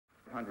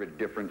500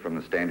 different from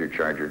the standard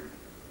Charger?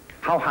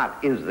 How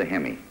hot is the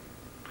Hemi?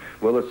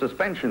 Will the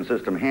suspension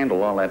system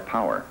handle all that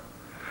power?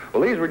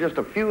 Well, these were just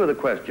a few of the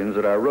questions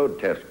that our road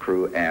test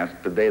crew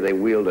asked the day they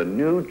wheeled a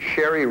new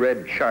cherry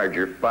red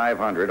Charger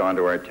 500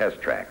 onto our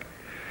test track.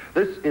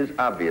 This is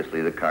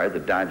obviously the car the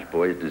Dodge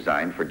boys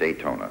designed for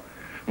Daytona.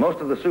 Most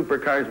of the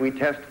supercars we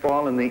test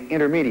fall in the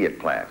intermediate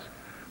class,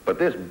 but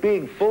this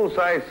big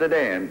full-size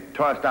sedan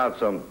tossed out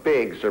some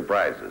big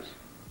surprises.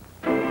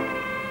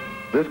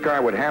 This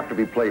car would have to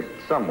be placed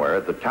somewhere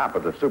at the top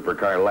of the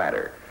supercar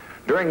ladder.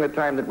 During the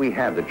time that we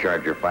had the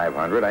Charger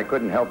 500, I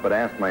couldn't help but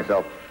ask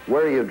myself,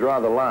 where do you draw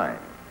the line?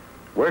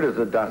 Where does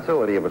the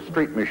docility of a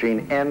street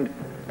machine end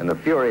and the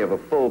fury of a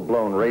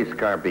full-blown race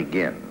car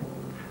begin?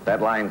 That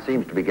line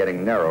seems to be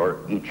getting narrower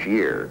each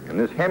year, and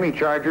this Hemi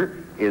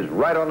Charger is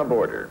right on the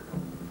border.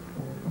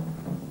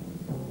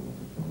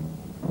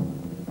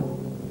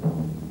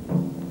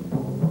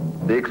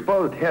 The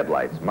exposed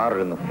headlights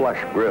mounted in the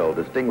flush grille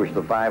distinguish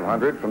the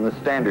 500 from the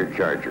standard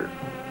Charger.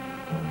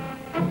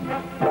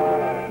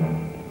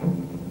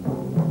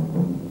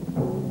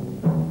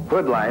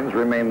 Hood lines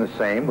remain the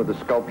same with the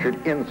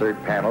sculptured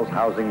insert panels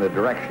housing the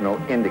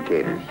directional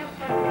indicators.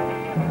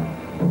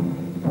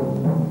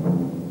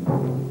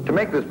 To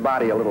make this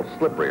body a little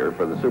slipperier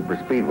for the super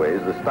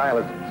speedways, the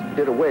stylists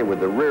did away with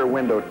the rear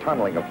window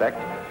tunneling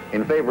effect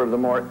in favor of the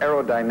more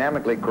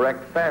aerodynamically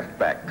correct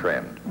fastback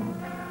trend.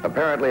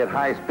 Apparently at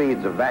high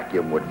speeds, a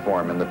vacuum would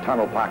form in the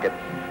tunnel pocket,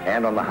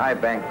 and on the high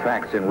bank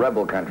tracks in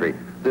rebel country,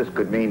 this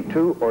could mean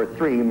 2 or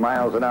 3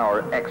 miles an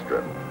hour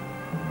extra.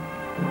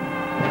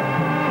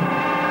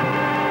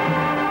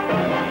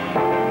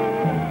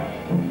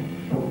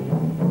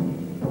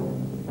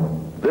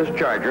 This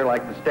Charger,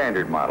 like the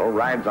standard model,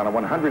 rides on a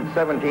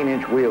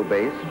 117-inch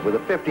wheelbase with a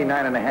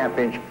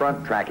 59.5-inch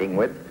front tracking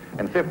width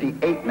and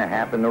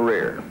 58.5 in the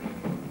rear.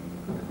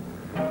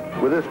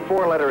 With this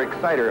 4-letter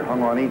exciter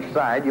hung on each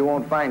side, you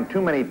won't find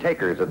too many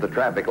takers at the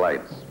traffic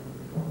lights.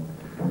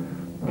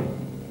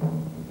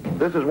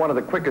 This is one of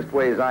the quickest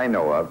ways I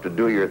know of to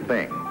do your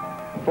thing.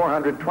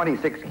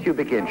 426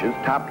 cubic inches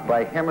topped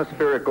by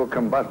hemispherical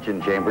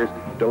combustion chambers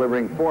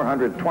delivering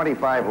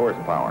 425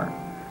 horsepower.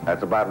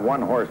 That's about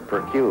 1 horse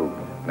per cube.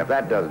 And if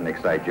that doesn't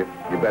excite you,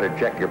 you better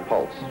check your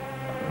pulse.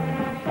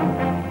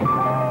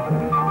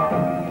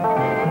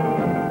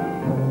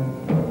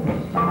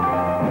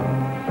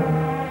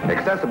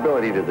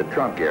 Accessibility to the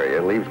trunk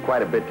area leaves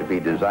quite a bit to be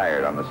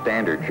desired on the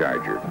standard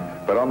Charger.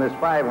 But on this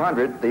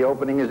 500, the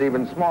opening is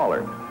even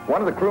smaller.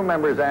 One of the crew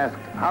members asked,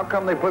 how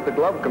come they put the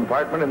glove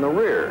compartment in the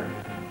rear?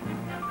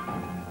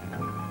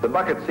 The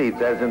bucket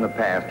seats, as in the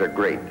past, are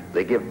great.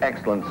 They give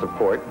excellent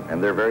support,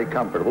 and they're very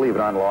comfortable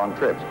even on long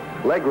trips.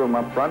 Legroom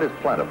up front is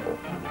plentiful.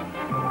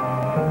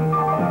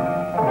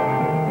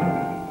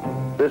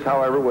 This,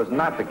 however, was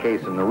not the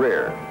case in the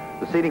rear.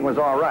 The seating was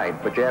all right,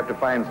 but you have to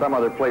find some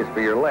other place for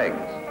your legs.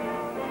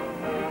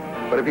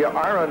 But if you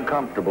are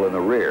uncomfortable in the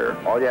rear,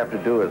 all you have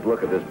to do is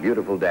look at this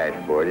beautiful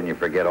dashboard and you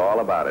forget all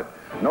about it.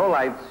 No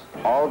lights,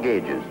 all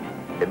gauges.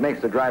 It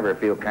makes the driver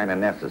feel kind of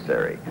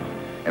necessary.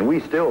 And we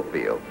still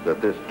feel that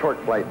this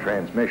torque flight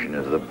transmission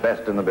is the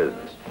best in the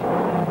business.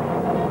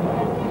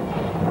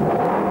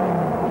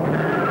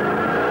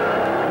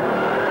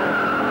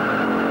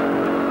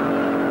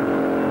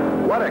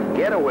 What a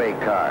getaway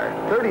car.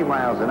 30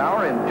 miles an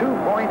hour in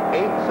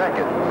 2.8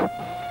 seconds.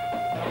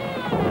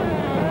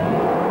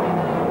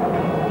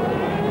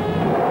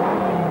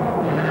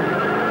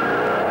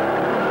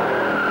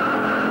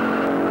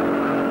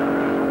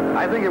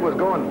 I think it was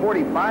going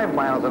 45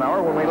 miles an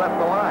hour when we left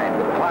the line,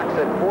 but the clock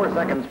said 4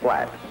 seconds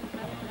flat.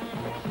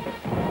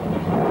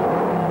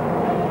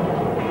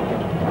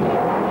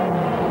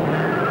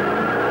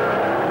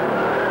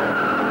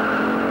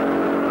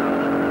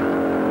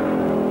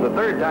 The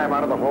third time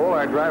out of the hole,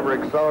 our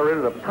driver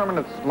accelerated a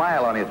permanent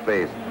smile on his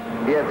face.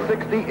 He had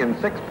 60 in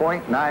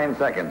 6.9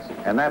 seconds,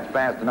 and that's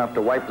fast enough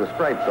to wipe the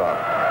stripes off.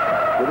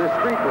 With this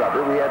street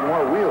rubber, we had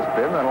more wheel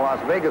spin than a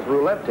Las Vegas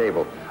roulette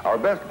table. Our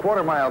best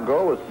quarter-mile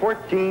go was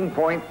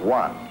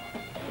 14.1.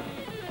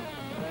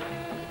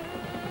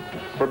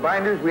 For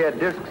binders, we had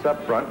discs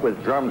up front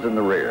with drums in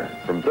the rear.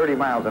 From 30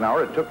 miles an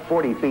hour, it took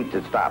 40 feet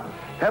to stop.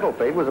 Pedal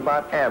fade was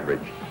about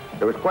average.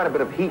 There was quite a bit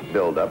of heat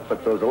buildup,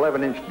 but those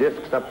 11-inch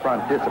discs up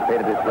front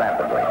dissipated it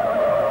rapidly.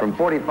 From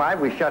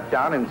 45, we shut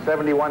down in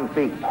 71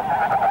 feet.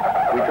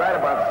 We tried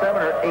about 7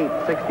 or 8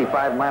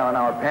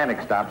 65-mile-an-hour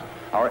panic stops.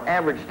 Our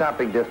average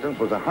stopping distance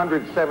was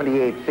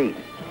 178 feet.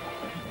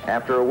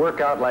 After a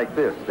workout like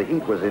this, the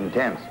heat was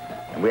intense,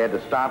 and we had to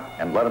stop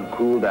and let them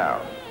cool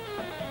down.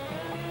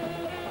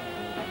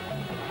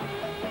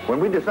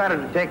 When we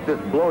decided to take this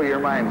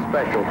blow-your-mind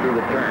special through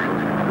the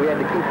turns, we had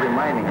to keep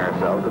reminding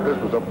ourselves that this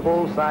was a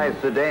full-size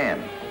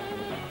sedan.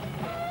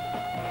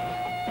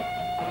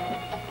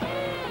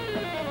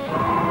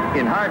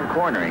 In hard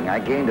cornering, I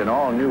gained an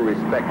all-new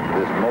respect for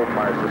this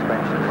Mopar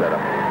suspension setup.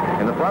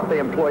 In the front, they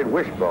employed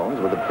wishbones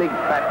with a big,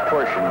 fat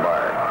torsion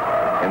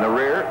bar. In the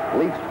rear,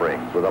 leaf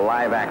springs with a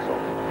live axle.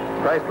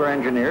 Chrysler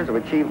engineers have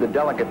achieved the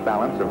delicate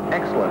balance of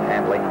excellent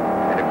handling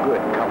and a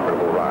good,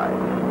 comfortable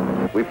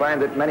ride. We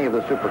find that many of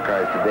the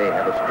supercars today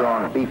have a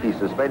strong, beefy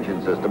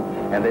suspension system,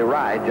 and they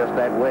ride just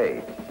that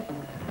way.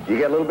 You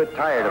get a little bit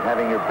tired of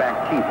having your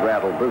back teeth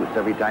rattle loose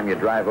every time you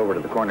drive over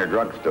to the corner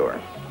drugstore.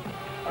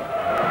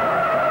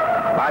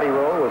 Body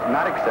roll was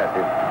not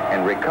excessive,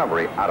 and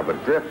recovery out of a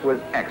drift was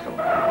excellent.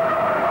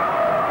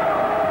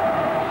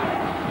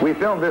 We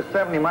filmed this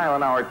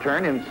 70-mile-an-hour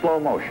turn in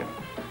slow motion.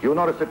 You'll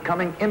notice that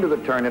coming into the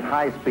turn at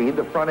high speed,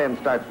 the front end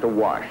starts to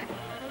wash.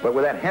 But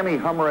with that Hemi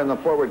Hummer in the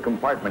forward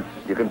compartment,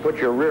 you can put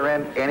your rear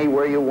end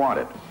anywhere you want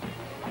it.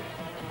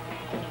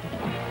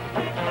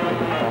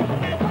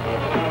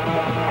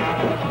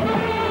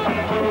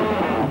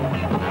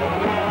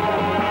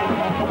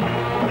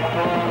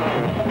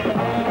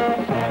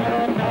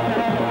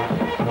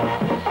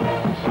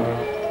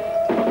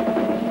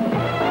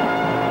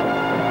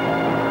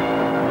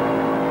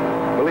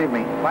 Believe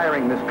me,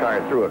 firing this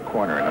car through a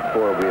corner in a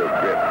four-wheel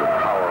drift with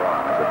power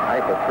on is a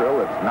type of thrill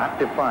that's not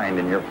defined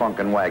in your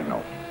Funkin'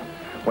 Wagnall.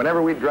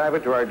 Whenever we'd drive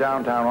it to our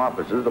downtown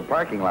offices, the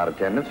parking lot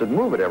attendants would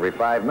move it every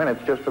 5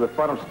 minutes just for the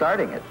fun of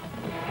starting it.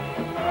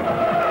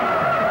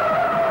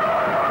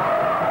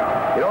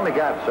 It only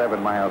got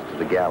 7 miles to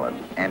the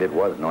gallon, and it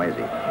was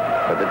noisy.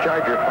 But the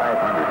Charger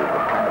 500 is the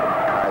kind of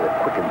car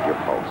that quickens your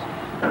pulse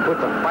and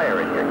puts a fire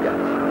in your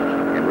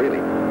guts. And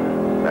really,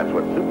 that's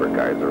what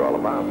supercars are all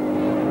about.